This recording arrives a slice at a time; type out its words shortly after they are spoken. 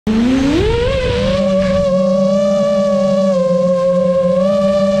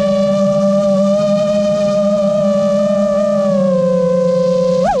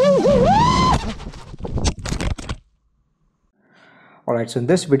Alright, so in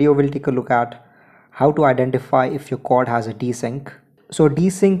this video we'll take a look at how to identify if your quad has a desync. So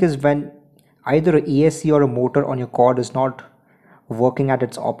desync is when either a ESC or a motor on your quad is not working at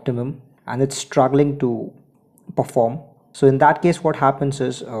its optimum and it's struggling to perform. So in that case what happens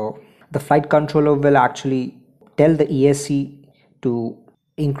is the flight controller will actually tell the ESC to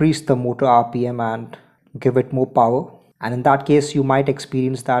increase the motor RPM and give it more power, and in that case you might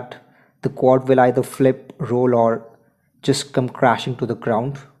experience that the quad will either flip, roll, or just come crashing to the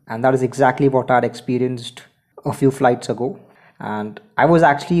ground. And that is exactly what I had experienced a few flights ago, and I was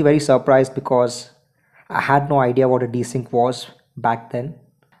actually very surprised because I had no idea what a desync was back then,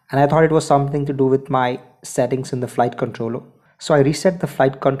 and I thought it was something to do with my settings in the flight controller. So I reset the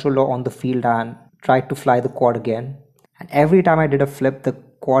flight controller on the field and tried to fly the quad again, and every time I did a flip the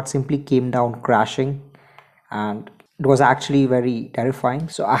quad simply came down crashing, and it was actually very terrifying.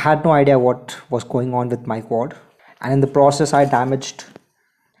 So I had no idea what was going on with my quad, and in the process I damaged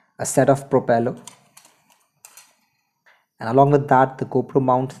a set of propeller, and along with that the GoPro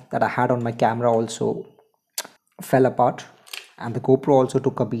mount that I had on my camera also fell apart, and the GoPro also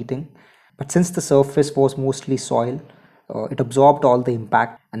took a beating. But since the surface was mostly soil, it absorbed all the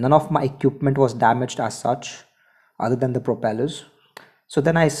impact, and none of my equipment was damaged as such other than the propellers. So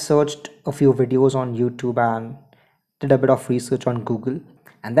then I searched a few videos on YouTube and did a bit of research on Google,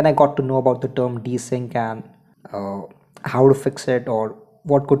 and then I got to know about the term desync and how to fix it or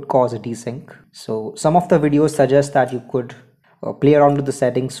what could cause a desync. So some of the videos suggest that you could play around with the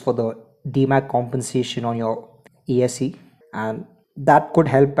settings for the demag compensation on your ESC, and that could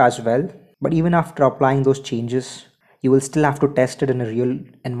help as well. But even after applying those changes, you will still have to test it in a real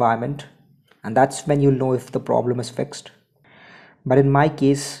environment, and that's when you'll know if the problem is fixed. But in my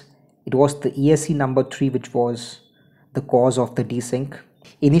case, it was the ESC number 3 which was the cause of the desync.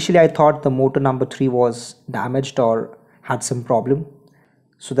 Initially I thought the motor number 3 was damaged or had some problem.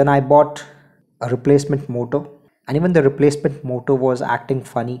 So then I bought a replacement motor, and even the replacement motor was acting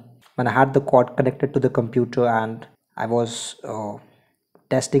funny when I had the quad connected to the computer and I was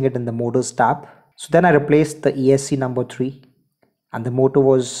testing it in the motors tab. So then I replaced the ESC number 3 and the motor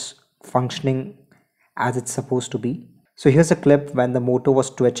was functioning as it's supposed to be. So here's a clip when the motor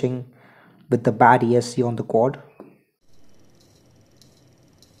was twitching with the bad ESC on the quad.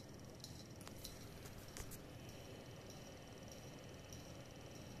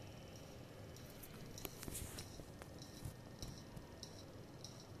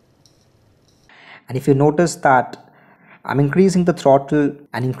 And if you notice that I'm increasing the throttle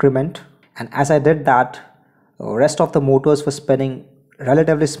and increment, and as I did that, rest of the motors were spinning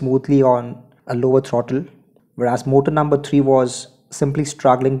relatively smoothly on a lower throttle, whereas motor number 3 was simply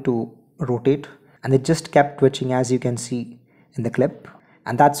struggling to rotate and it just kept twitching, as you can see in the clip.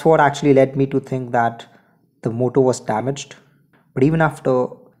 And that's what actually led me to think that the motor was damaged. But even after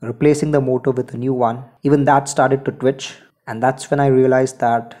replacing the motor with a new one, even that started to twitch, and that's when I realized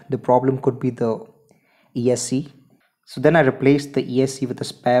that the problem could be the ESC. So then I replaced the ESC with a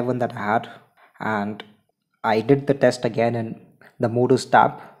spare one that I had, and I did the test again in the motors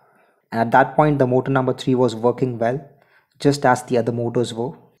tab, and at that point the motor number 3 was working well, just as the other motors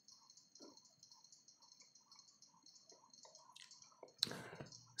were.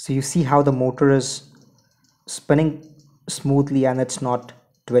 So you see how the motor is spinning smoothly and it's not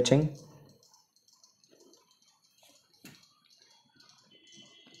twitching.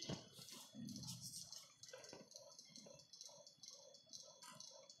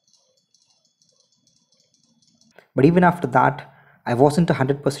 But even after that, I wasn't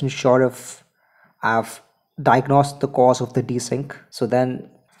 100% sure if I've diagnosed the cause of the desync. So then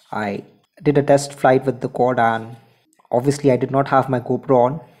I did a test flight with the quad, and obviously I did not have my GoPro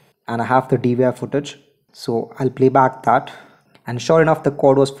on and I have the DVR footage. So I'll play back that, and sure enough the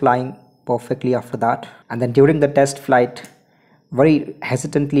quad was flying perfectly after that. And then during the test flight, very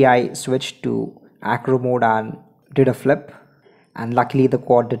hesitantly I switched to acro mode and did a flip, and luckily the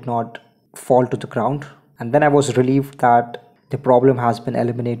quad did not fall to the ground. And then I was relieved that the problem has been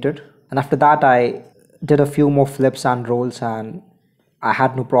eliminated. And after that I did a few more flips and rolls and I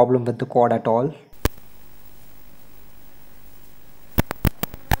had no problem with the quad at all.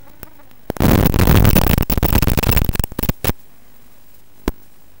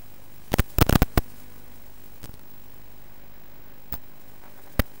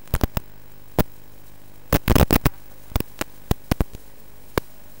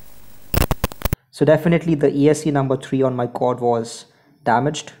 So definitely the ESC number 3 on my quad was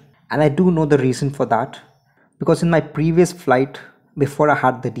damaged, and I do know the reason for that, because in my previous flight before I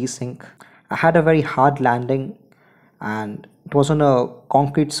had the desync, I had a very hard landing and it was on a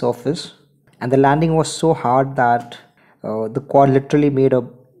concrete surface, and the landing was so hard that The quad literally made a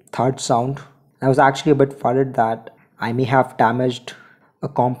thud sound. I was actually a bit worried that I may have damaged a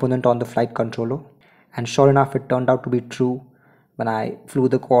component on the flight controller, and sure enough, it turned out to be true when I flew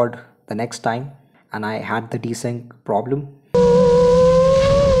the quad the next time and I had the desync problem.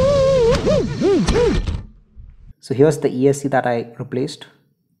 So here's the ESC that I replaced.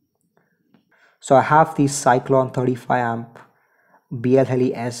 So I have these Cyclone 35 amp BL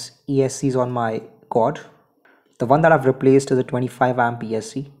Heli S ESCs on my quad. The one that I've replaced is a 25 amp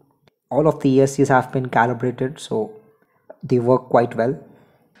ESC. All of the ESCs have been calibrated, so they work quite well.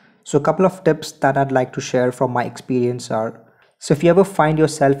 So a couple of tips that I'd like to share from my experience are, so if you ever find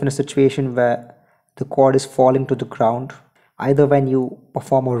yourself in a situation where the quad is falling to the ground, either when you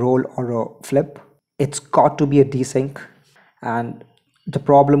perform a roll or a flip, it's got to be a desync, and the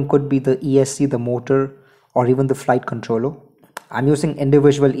problem could be the ESC, the motor, or even the flight controller. I'm using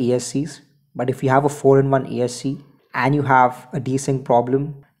individual ESCs, but if you have a 4-in-1 ESC and you have a desync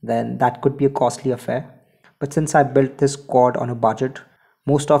problem, then that could be a costly affair. But since I built this quad on a budget,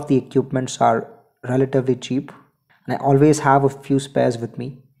 most of the equipments are relatively cheap, and I always have a few spares with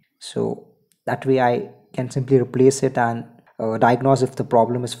me. So that way I can simply replace it and diagnose if the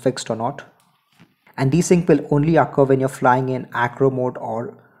problem is fixed or not. And desync will only occur when you're flying in acro mode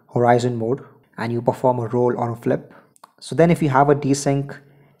or horizon mode and you perform a roll or a flip. So then if you have a desync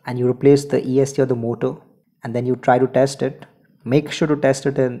and you replace the ESC or the motor and then you try to test it, make sure to test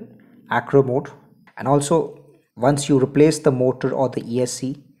it in acro mode. And also, once you replace the motor or the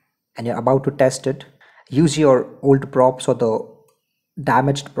ESC and you're about to test it, use your old props or the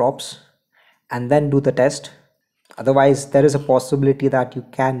damaged props and then do the test. Otherwise, there is a possibility that you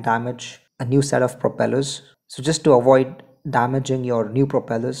can damage a new set of propellers. So just to avoid damaging your new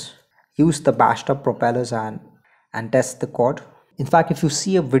propellers, use the bashed up propellers and test the quad. In fact, if you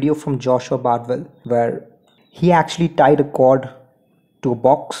see a video from Joshua Bardwell where he actually tied a quad to a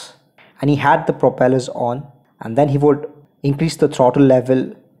box and he had the propellers on, and then he would increase the throttle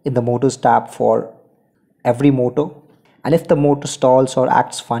level in the motors tab for every motor, and if the motor stalls or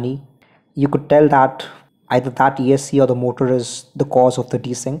acts funny, you could tell that either that ESC or the motor is the cause of the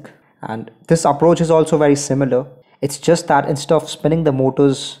desync. And this approach is also very similar. It's just that instead of spinning the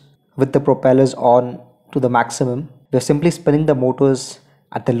motors with the propellers on to the maximum, we're simply spinning the motors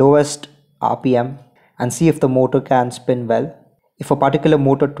at the lowest RPM and see if the motor can spin well. If a particular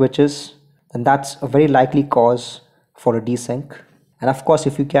motor twitches, then that's a very likely cause for a desync. And of course,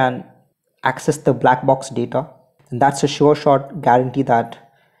 if you can access the black box data, then that's a sure shot guarantee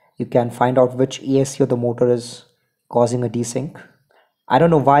that you can find out which ESC or the motor is causing a desync. I don't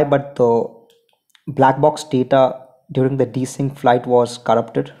know why, but the black box data during the desync flight was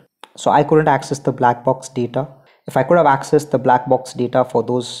corrupted. So I couldn't access the black box data. If I could have accessed the black box data for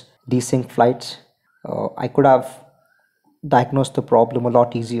those desync flights, I could have diagnosed the problem a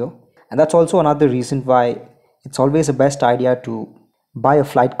lot easier. And that's also another reason why it's always the best idea to buy a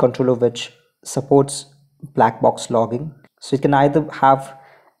flight controller which supports black box logging. So you can either have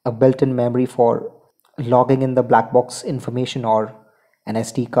a built-in memory for logging in the black box information or an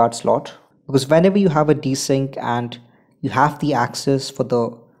SD card slot. Because whenever you have a desync and you have the access for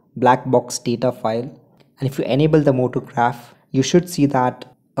the black box data file, and if you enable the motor graph, you should see that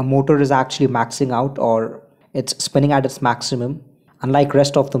a motor is actually maxing out or it's spinning at its maximum, unlike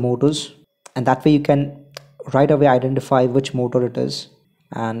rest of the motors. And that way you can right away identify which motor it is,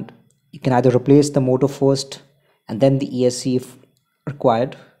 and you can either replace the motor first and then the ESC if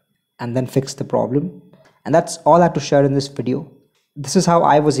required, and then fix the problem. And that's all I had to share in this video. This is how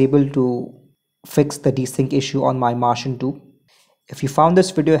I was able to fix the desync issue on my Martian 2. If you found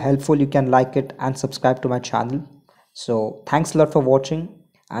this video helpful, you can like it and subscribe to my channel. So thanks a lot for watching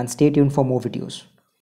and stay tuned for more videos.